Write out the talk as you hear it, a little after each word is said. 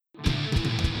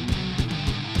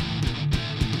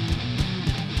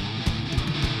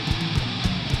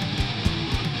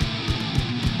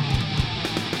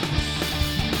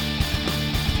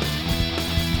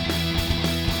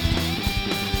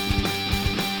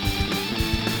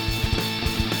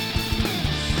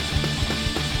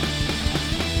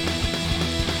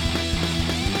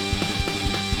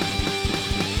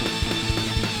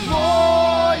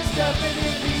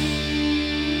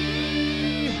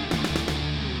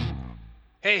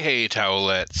Hey,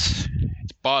 Towelettes.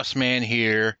 It's Boss Man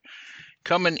here,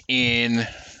 coming in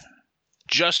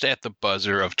just at the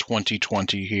buzzer of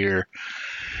 2020 here,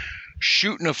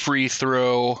 shooting a free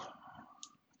throw,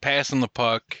 passing the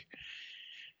puck,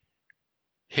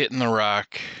 hitting the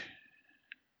rock.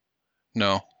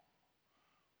 No,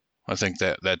 I think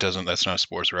that's not a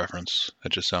sports reference.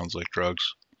 That just sounds like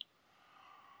drugs.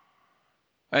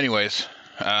 Anyways,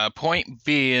 point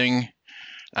being,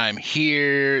 I'm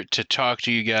here to talk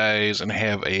to you guys and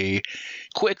have a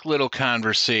quick little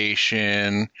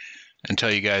conversation and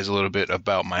tell you guys a little bit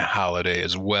about my holiday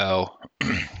as well.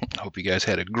 Hope you guys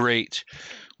had a great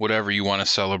whatever you want to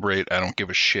celebrate. I don't give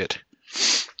a shit.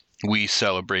 We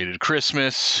celebrated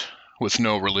Christmas with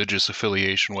no religious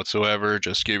affiliation whatsoever.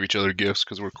 Just gave each other gifts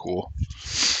because we're cool.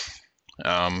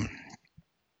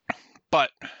 But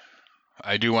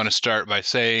I do want to start by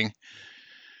saying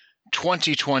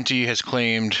 2020 has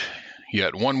claimed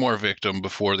yet one more victim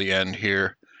before the end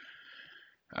here.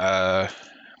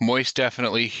 Moist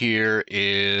Definitely Here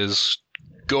is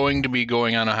going to be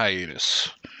going on a hiatus.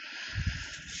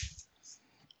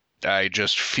 I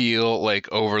just feel like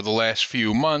over the last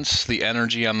few months, the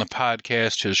energy on the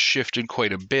podcast has shifted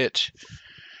quite a bit.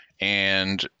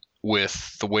 And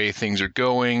with the way things are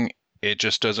going, it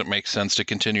just doesn't make sense to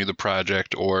continue the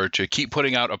project or to keep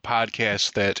putting out a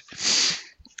podcast that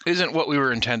isn't what we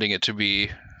were intending it to be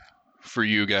for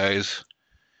you guys.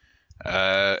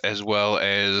 As well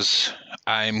as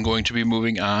I'm going to be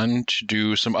moving on to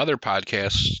do some other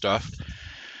podcast stuff.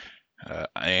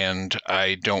 And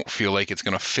I don't feel like it's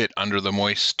going to fit under the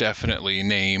Moist Definitely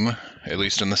name, at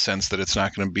least in the sense that it's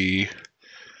not going to be...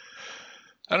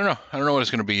 I don't know what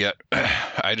it's going to be yet.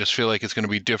 I just feel like it's going to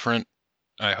be different.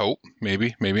 I hope.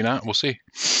 Maybe not. We'll see.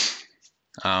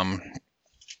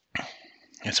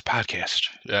 It's a podcast.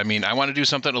 I mean, I want to do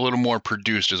something a little more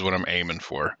produced is what I'm aiming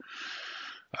for.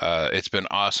 It's been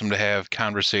awesome to have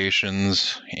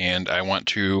conversations, and I want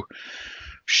to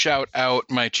shout out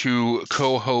my two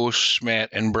co-hosts, Matt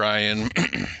and Brian.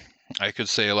 I could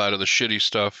say a lot of the shitty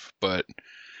stuff, but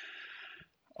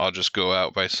I'll just go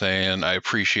out by saying I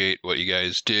appreciate what you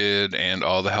guys did and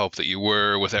all the help that you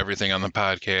were with everything on the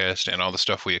podcast and all the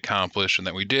stuff we accomplished and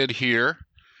that we did here.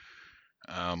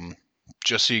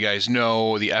 Just so you guys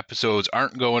know, the episodes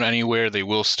aren't going anywhere. They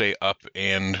will stay up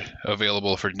and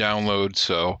available for download.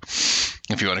 So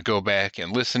if you want to go back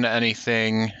and listen to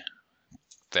anything,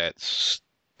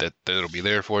 that'll be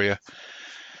there for you.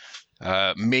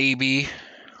 Maybe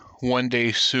one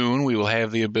day soon we will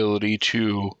have the ability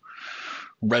to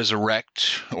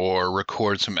resurrect or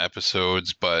record some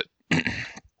episodes, but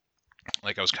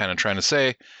like I was kind of trying to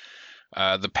say,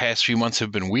 the past few months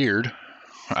have been weird.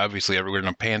 Obviously, we're in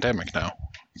a pandemic now.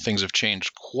 Things have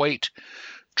changed quite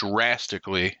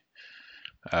drastically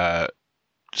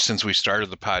since we started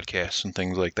the podcast and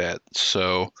things like that.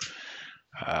 So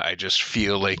I just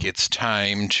feel like it's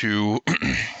time to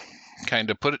kind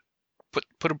of put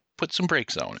some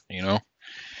brakes on it. You know,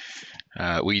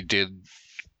 we did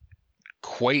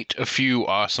quite a few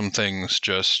awesome things,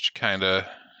 just kind of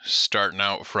starting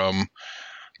out from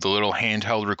the little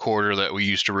handheld recorder that we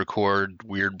used to record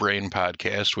Weird Brain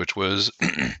Podcast, which was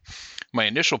my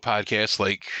initial podcast,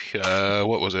 like,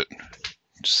 what was it,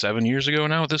 7 years ago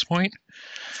now at this point?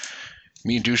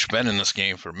 Me and Douche been in this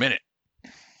game for a minute.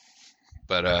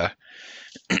 But,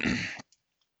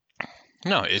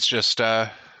 no, it's just,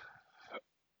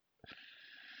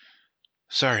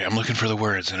 sorry, I'm looking for the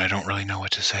words and I don't really know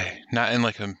what to say. Not in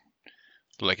like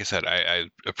I said, I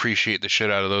appreciate the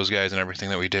shit out of those guys and everything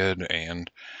that we did, and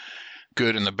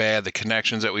good and the bad, the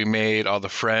connections that we made, all the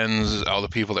friends, all the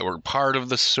people that were part of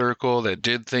the circle that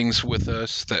did things with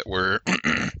us, that were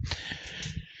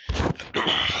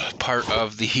part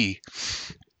of the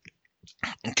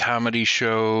comedy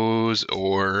shows,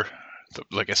 or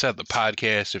like I said, the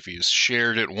podcast. If you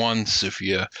shared it once, if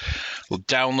you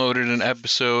downloaded an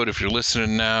episode, if you're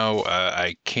listening now,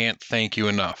 I can't thank you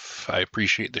enough. I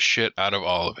appreciate the shit out of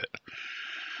all of it.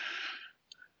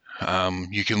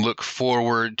 You can look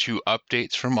forward to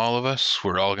updates from all of us.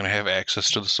 We're all going to have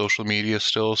access to the social media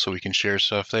still, so we can share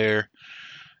stuff there.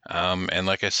 And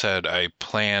like I said, I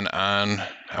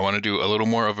want to do a little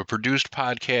more of a produced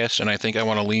podcast, and I think I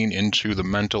want to lean into the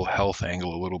mental health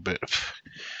angle a little bit,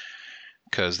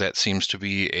 because that seems to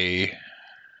be a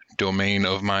domain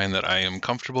of mine that I am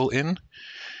comfortable in,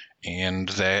 and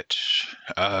that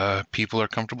people are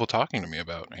comfortable talking to me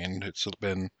about. And it's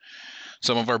been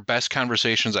some of our best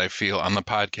conversations, I feel, on the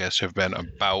podcast have been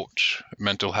about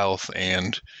mental health,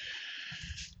 and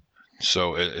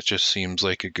so it just seems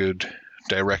like a good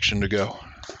direction to go.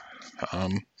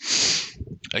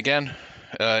 Again,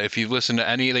 If you've listened to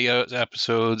any of the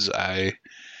episodes, I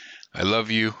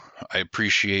love you. I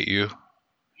appreciate you.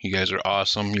 You guys are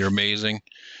awesome. You're amazing.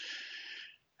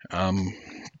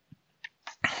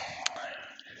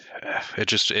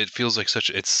 It feels like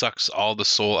it sucks all the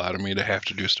soul out of me to have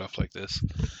to do stuff like this.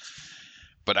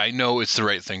 But I know it's the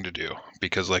right thing to do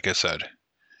because, like I said,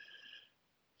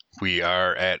 we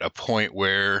are at a point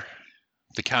where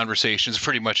the conversations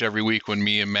pretty much every week when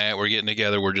me and Matt were getting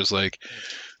together, we're just like,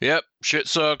 yep, shit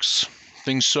sucks.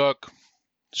 Things suck.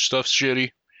 Stuff's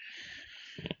shitty.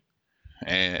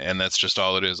 And that's just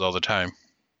all it is all the time.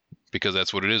 Because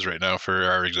that's what it is right now for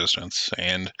our existence.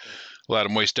 And a lot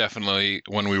of Moist definitely,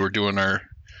 when we were doing our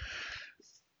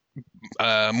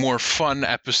more fun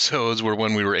episodes, were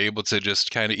when we were able to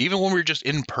just kind of, even when we were just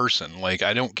in person, like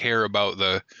I don't care about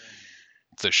the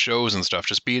shows and stuff,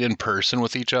 just being in person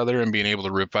with each other and being able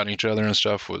to rip on each other and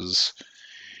stuff was,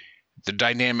 the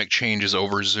dynamic changes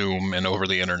over Zoom and over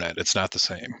the internet. It's not the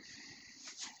same.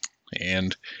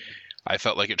 And I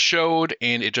felt like it showed,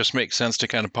 and it just makes sense to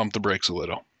kind of pump the brakes a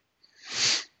little.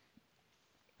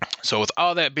 So with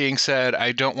all that being said,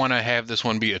 I don't want to have this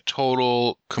one be a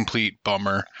total, complete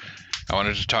bummer. I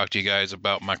wanted to talk to you guys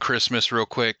about my Christmas real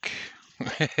quick.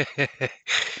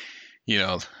 You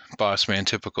know, boss man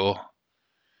typical.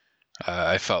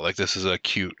 I felt like this is a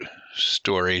cute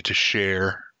story to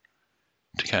share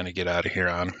to kind of get out of here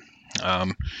on.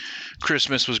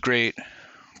 Christmas was great.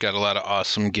 Got a lot of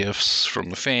awesome gifts from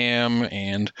the fam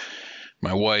and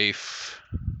my wife.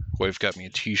 Wife got me a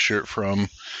t-shirt from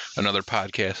another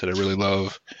podcast that I really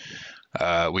love.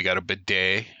 We got a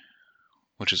bidet,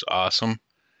 which is awesome.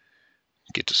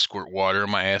 Get to squirt water in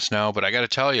my ass now. But I got to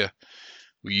tell you,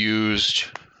 we used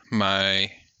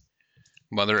my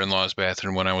mother-in-law's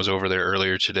bathroom when I was over there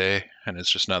earlier today, and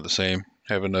it's just not the same.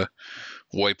 Having to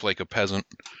wipe like a peasant.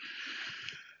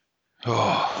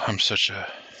 Oh, I'm such a...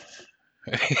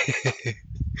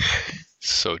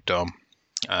 so dumb.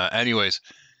 Anyways,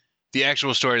 the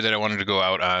actual story that I wanted to go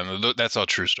out on, that's all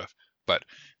true stuff, but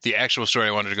the actual story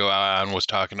I wanted to go out on was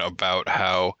talking about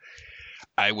how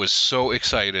I was so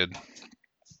excited.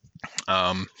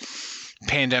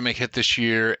 Pandemic hit this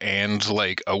year, and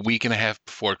like a week and a half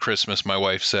before Christmas, my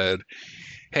wife said,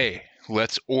 hey,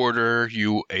 let's order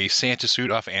you a Santa suit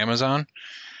off Amazon,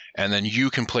 and then you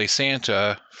can play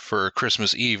Santa for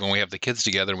Christmas Eve when we have the kids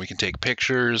together, and we can take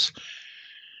pictures,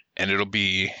 and it'll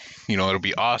be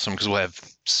awesome because we'll have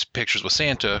pictures with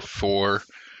Santa for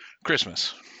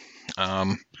Christmas.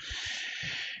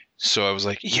 So I was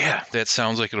like, yeah, that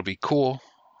sounds like it'll be cool.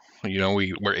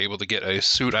 We were able to get a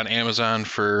suit on Amazon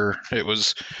it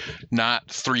was not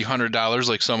 $300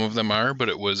 like some of them are, but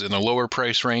it was in a lower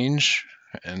price range,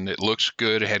 and it looked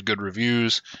good. It had good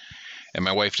reviews. And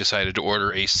my wife decided to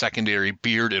order a secondary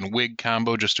beard and wig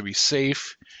combo just to be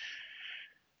safe.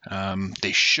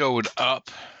 They showed up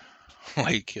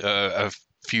like a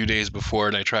few days before,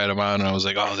 and I tried them on, and I was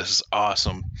like, oh, this is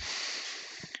awesome.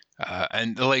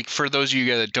 And like, for those of you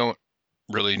guys that don't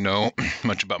really know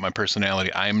much about my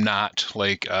personality, I'm not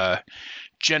like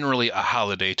generally a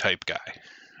holiday type guy.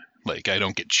 Like, I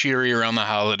don't get cheery around the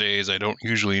holidays. I don't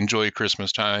usually enjoy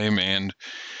Christmas time and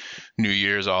New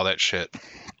Year's, all that shit.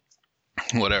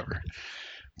 Whatever.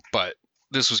 But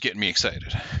this was getting me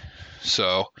excited.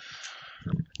 So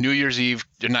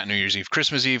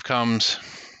Christmas Eve comes,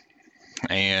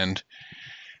 and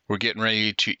we're getting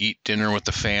ready to eat dinner with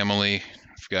the family.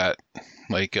 We've got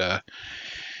like the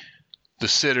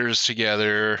sitters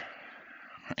together,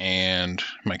 and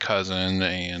my cousin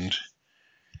and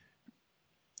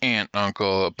aunt,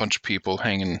 uncle, a bunch of people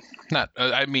hanging. Not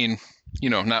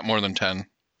more than 10.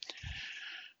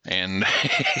 And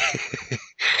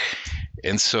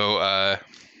and so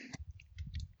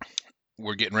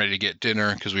we're getting ready to get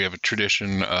dinner because we have a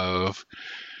tradition of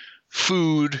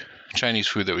Chinese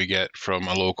food that we get from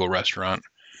a local restaurant.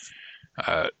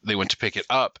 They went to pick it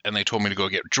up, and they told me to go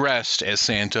get dressed as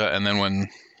Santa, and then when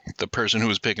the person who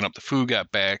was picking up the food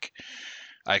got back,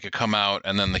 I could come out,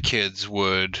 and then the kids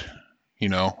would, we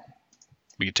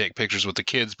could take pictures with the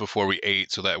kids before we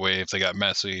ate, so that way if they got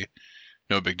messy,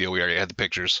 no big deal, we already had the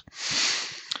pictures.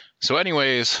 So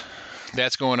anyways,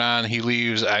 that's going on. He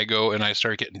leaves, I go, and I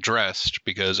start getting dressed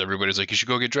because everybody's like, you should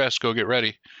go get dressed, go get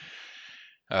ready.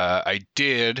 I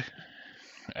did,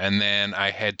 and then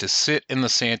I had to sit in the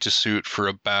Santa suit for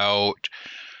about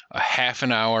a half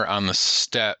an hour on the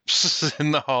steps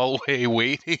in the hallway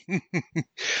waiting.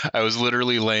 I was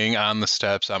literally laying on the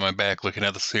steps on my back looking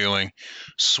at the ceiling,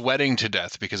 sweating to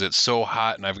death because it's so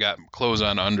hot and I've got clothes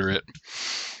on under it.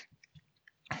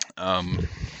 And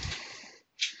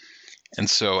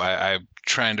so I'm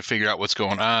trying to figure out what's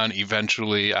going on.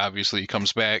 Eventually, obviously, he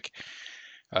comes back,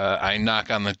 I knock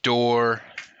on the door,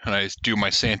 and I do my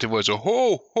Santa voice, ho,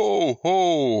 ho,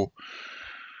 ho,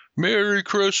 Merry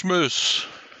Christmas,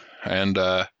 and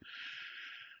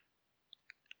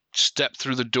step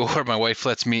through the door. My wife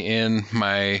lets me in.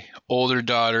 My older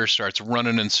daughter starts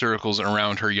running in circles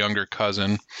around her younger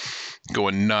cousin,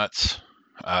 going nuts.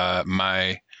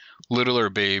 My littler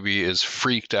baby is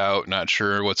freaked out, not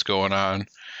sure what's going on.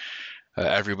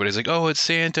 Everybody's like, oh, it's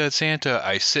Santa, it's Santa.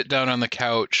 I sit down on the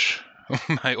couch.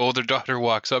 My older daughter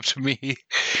walks up to me,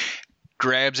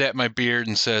 grabs at my beard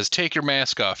and says, take your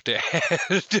mask off, Dad.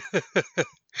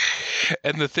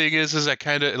 And the thing is I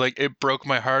kind of like, it broke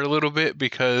my heart a little bit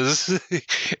because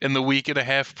in the week and a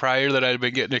half prior that I'd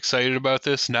been getting excited about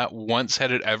this, not once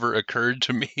had it ever occurred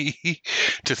to me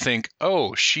to think,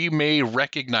 oh, she may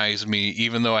recognize me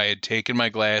even though I had taken my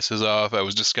glasses off. I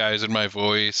was disguising my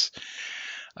voice.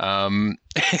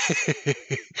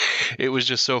 It was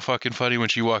just so fucking funny when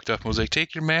she walked up and was like,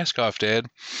 take your mask off, Dad.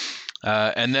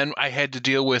 And then I had to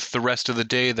deal with the rest of the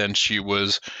day. Then she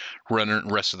was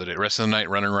rest of the night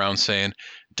running around saying,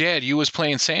 Dad, you was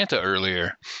playing Santa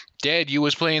earlier. Dad, you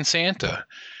was playing Santa.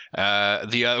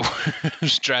 The other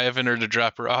was driving her to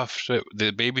drop her off,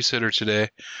 the babysitter today.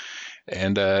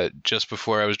 And just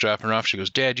before I was dropping her off, she goes,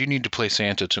 Dad, you need to play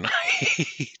Santa tonight.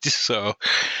 So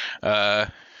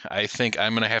I think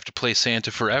I'm going to have to play Santa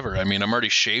forever. I mean, I'm already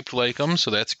shaped like him, so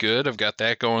that's good. I've got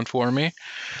that going for me.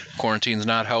 Quarantine's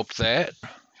not helped that.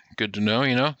 Good to know,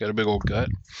 got a big old gut.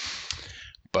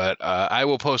 But I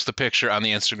will post the picture on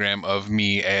the Instagram of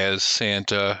me as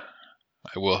Santa.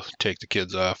 I will take the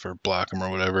kids off or block them or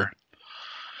whatever.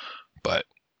 But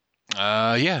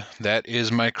yeah, that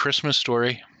is my Christmas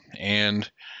story. And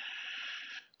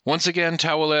once again,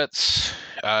 Towelettes,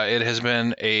 it has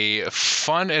been a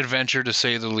fun adventure to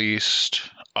say the least.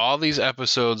 All these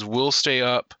episodes will stay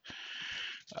up.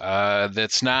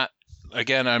 That's not,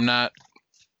 again, I'm not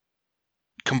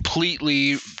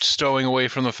completely stowing away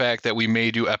from the fact that we may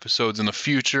do episodes in the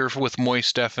future with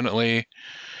Moist, definitely.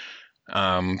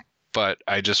 But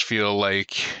I just feel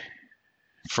like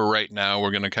for right now,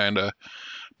 we're going to kind of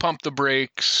pump the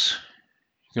brakes.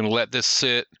 Going to let this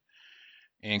sit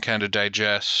and kind of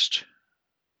digest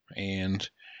and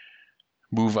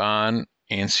move on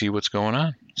and see what's going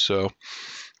on. So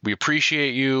we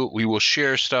appreciate you. We will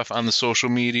share stuff on the social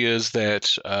medias that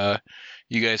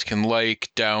you guys can like,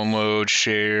 download,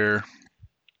 share,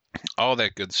 all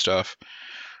that good stuff.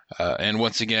 And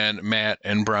once again, Matt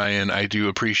and Brian, I do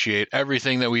appreciate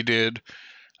everything that we did.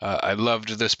 I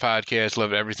loved this podcast,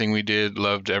 loved everything we did,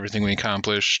 loved everything we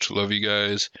accomplished. Love you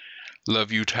guys.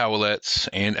 Love you, Towelettes,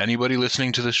 and anybody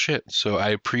listening to this shit. So I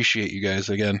appreciate you guys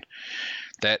again.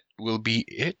 That will be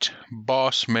it.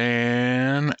 Boss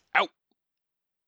man out.